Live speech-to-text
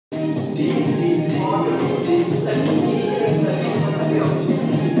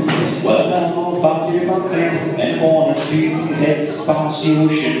Well, now, bumpy, and on a few heads past the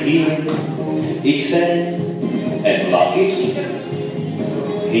ocean here. Extend and lock it.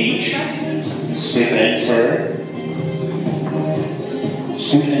 Hinge, split and spur.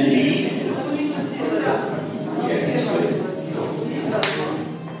 Scoot and leave. Yes,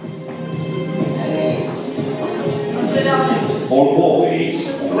 all boys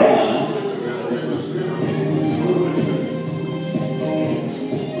run.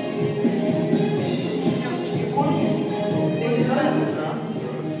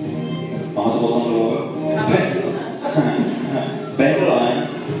 Bend the line.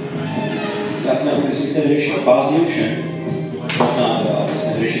 Jak neuvěříte, když pás ocean, možná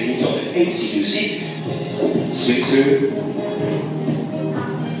abyste řešili něco ACDC, swing through,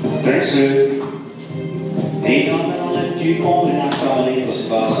 turn through, nejdáme na lepší kombinátrány, prosím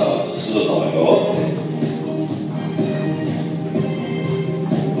vás, a co to znamenalo.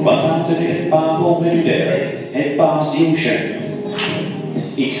 One down to the head palm over there, head past the ocean,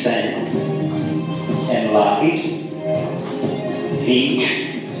 extend, and lock it, hinge,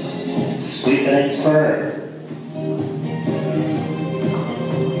 split and spur.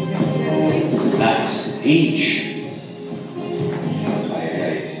 Nice, hinge.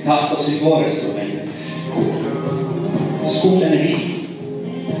 Cast off the waters for a minute. Scoot and leave.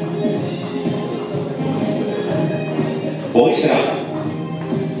 Boys run.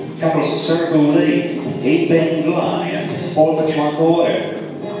 Couples circle leave. A bend line. All the trunk order.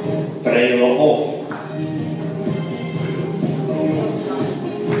 Trail off.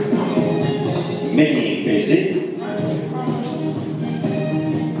 Many busy.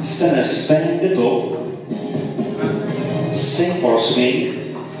 Stand bend the top. Sink or swing.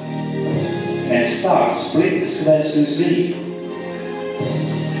 And start split the squares to three.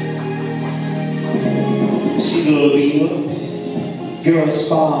 Single wheel. Girls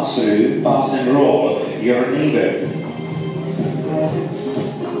pass through, pass and roll. Your neighbor.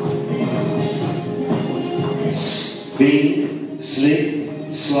 Spin, slip,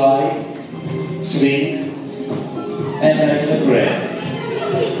 slide, swing, and then the grab.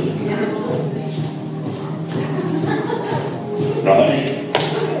 Running.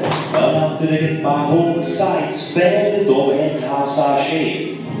 Well, to the my whole side, spare the door heads outside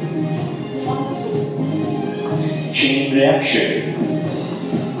shape. Chain reaction.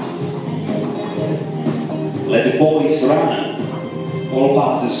 Let the boys run. All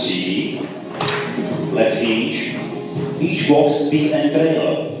passes C. Left hinge. Each box beat and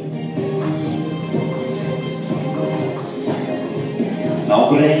trailer. Now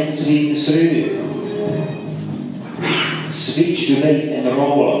grand swing through. Switch to weight and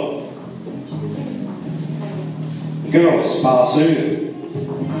roller. Girls pass through.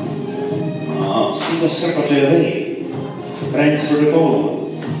 Single circle to the weight. Transfer the ball.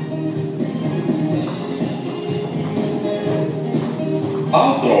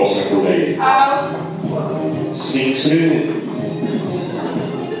 Out draw circle weight. Out. Swing through.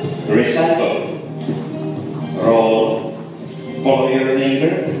 Recycle. Roll. Follow your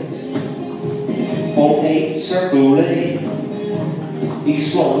neighbor. All 8 circle lane.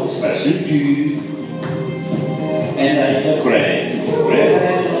 Explode special 2. And then a grab.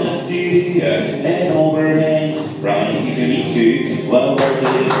 And overhand. Running if you need to. Well, where the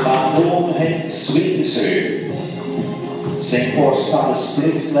home heads swing through. Same for start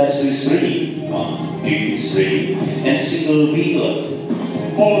split slash 3. 1, 2, 3. And single wheel.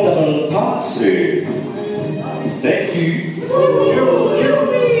 All double pass through. Track 2.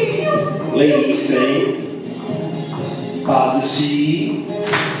 Ladies straight. Pass the C.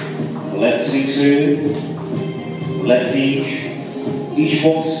 Left swing through. Left hinge. Each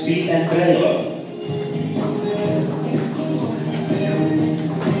box speed and trailer.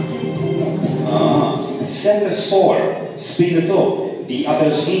 Centers 4. Spin the top. The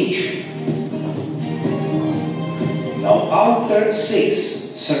others hinge. Now outer 6.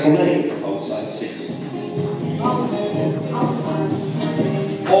 Circulate. Outside 6.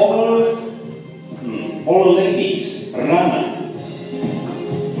 All ladies run.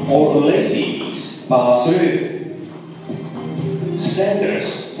 All ladies pass through.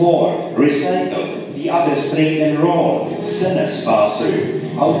 Centers 4. Recycle. The other straight and roll. Centers pass through.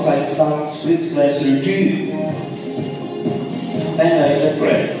 Outside start split slash through 2. And I get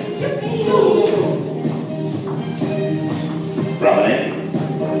break. Running.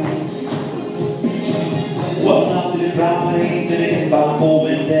 One up to the running, to the back home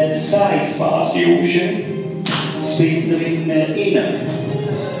and then sides past the ocean. Spin the windmill in.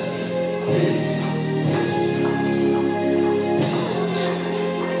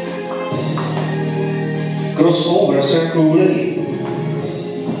 Crossover circularly.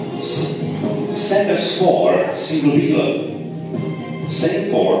 Centers for single wheeler.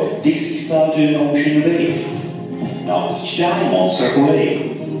 Same for Dixie style to an ocean wave. Now each diamond circulate.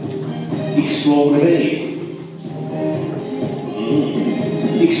 Explode the wave.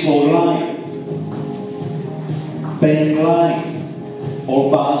 Explode line. Bend line. All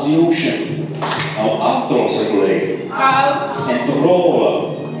pass the ocean. Now after circulate. And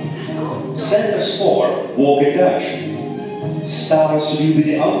roll. Centers for walk and dash. Stars view with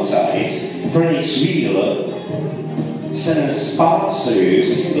the outsides. French wheel. Centers pass through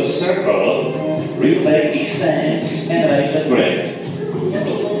single circle. Real leg extend and right leg break.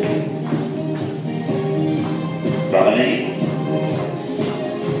 Promenade.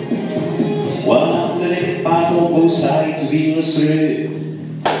 One leg back on both sides, wheels through.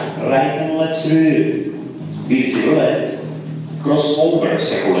 Right and left through. Wheel to the left. Cross over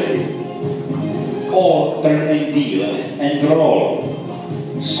circulate. Or turn and deal and roll.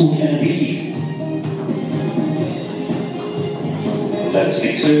 Scoot and weave. Let's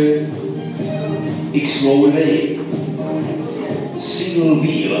stick through. Explode away. Single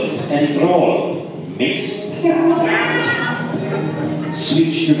wheel and roll. Mix.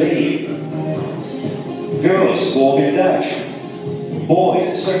 Switch to wave. Girls walk and dash.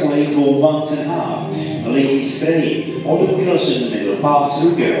 Boys circulate go once and a half. Ladies straight. All the girls in the middle pass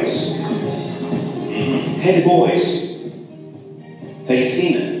through girls. Head boys. Face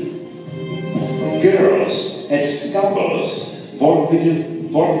in. Girls as couples. Work with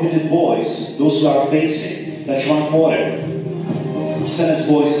the boys. Those who are facing. Touch one quarter. Sentence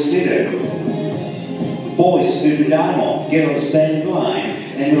boys slither. Boys with the diamond. Girls bend line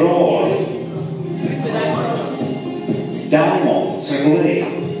and roll. Diamond, circulate.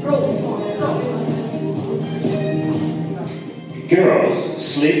 Girls,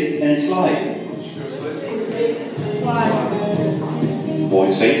 slip and slide.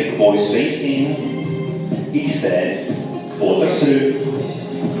 Boys face in. Extend, quarter through.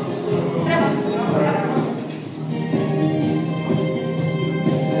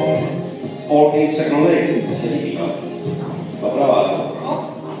 Or eight circulate. Bravo.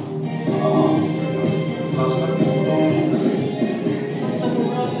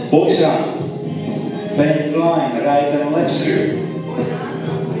 Boys run. Bend line, right and left through.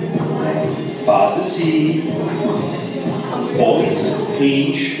 Pass the C. Boys,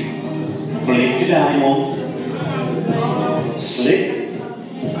 hinge. Flip the diamond. Slip.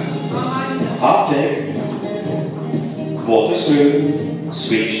 Half deck. Quarter through.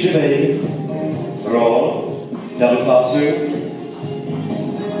 Switch the wave. Roll. Double pass through.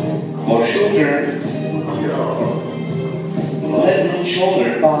 Or shoulder. Left hand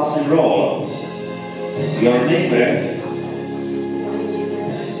shoulder pass and roll. Your neighbor.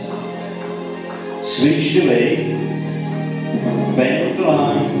 Switch the way. Bend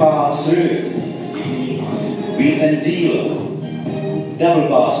line, pass through. Wheel and deal. Double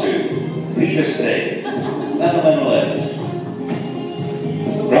pass through. Reader straight. And left.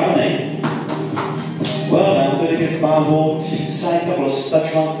 Promenade. Well, now I'm going to get my whole side couples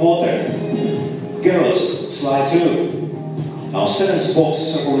touch one quarter. Girls, slide through. Now 7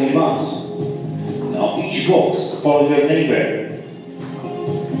 boxes are only once. Now each box follow your neighbor.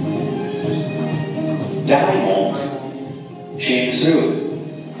 Diamond, chain through.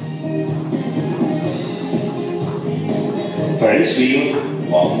 Ferris wheel,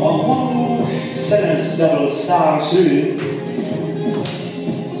 1, 1, 1. 7 double star through.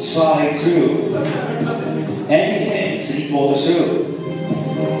 Slide through. Any hand, 3/4 through.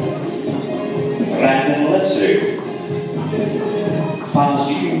 Right and left through. Pass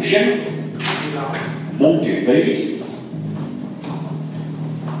the ocean. Motivate.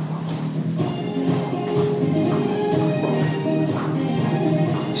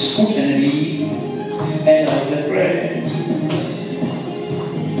 Scoot and leave. And on the ground.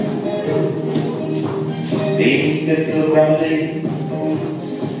 Baby, get the gravity.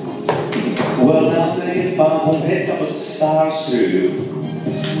 Well, now they get back on head up as the stars through.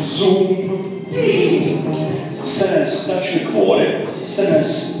 Zoom. Centers touch the quarter.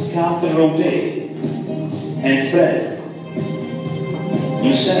 Centers count and rotate. And spread.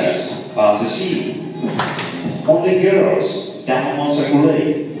 New centers pass the sea. Only girls, diamonds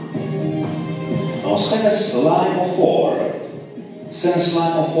circulate. Now centers line of 4. Centers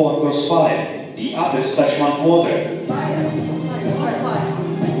line of 4 cross 5. The others touch 1/4.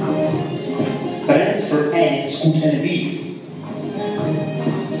 Transfer and scoot and weave.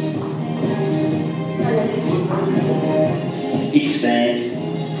 Extend,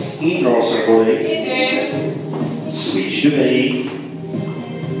 indoor circulate, switch the wave,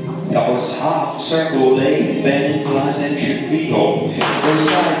 Couples half circle leg, bend incline and shoot vehicle. Both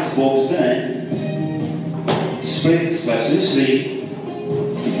sides, box then. Split slash loosely.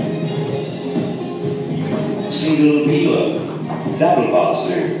 Single wheeler, double pass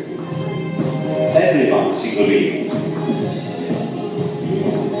through. Everyone single wheel.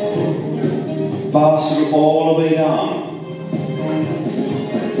 Pass through all the way down.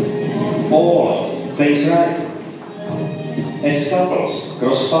 All, face right. As couples,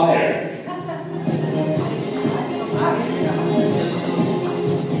 crossfire.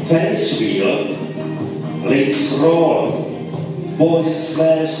 Face wheel, ladies roll. Boys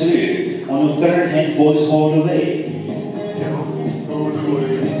slide through. On the third hand, boys hold away.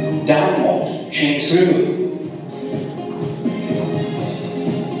 Downward, chain through.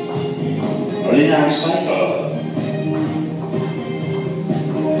 Linear cycle.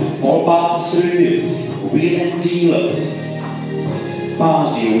 All pass through. Wheel and dealer.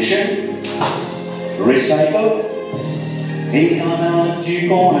 Pass the ocean. Recycle. He come down to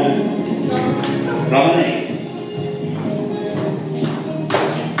corner. Promenade.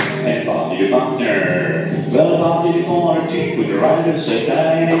 And pass your partner. Well, pass your corner too. With the rider say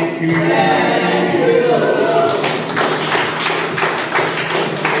thank you.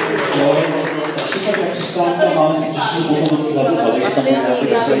 Последний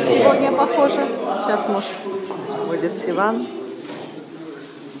игры сегодня, похоже. Сейчас, может, будет Сиван.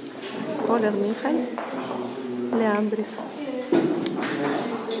 Толя, Михаль, Леандрис.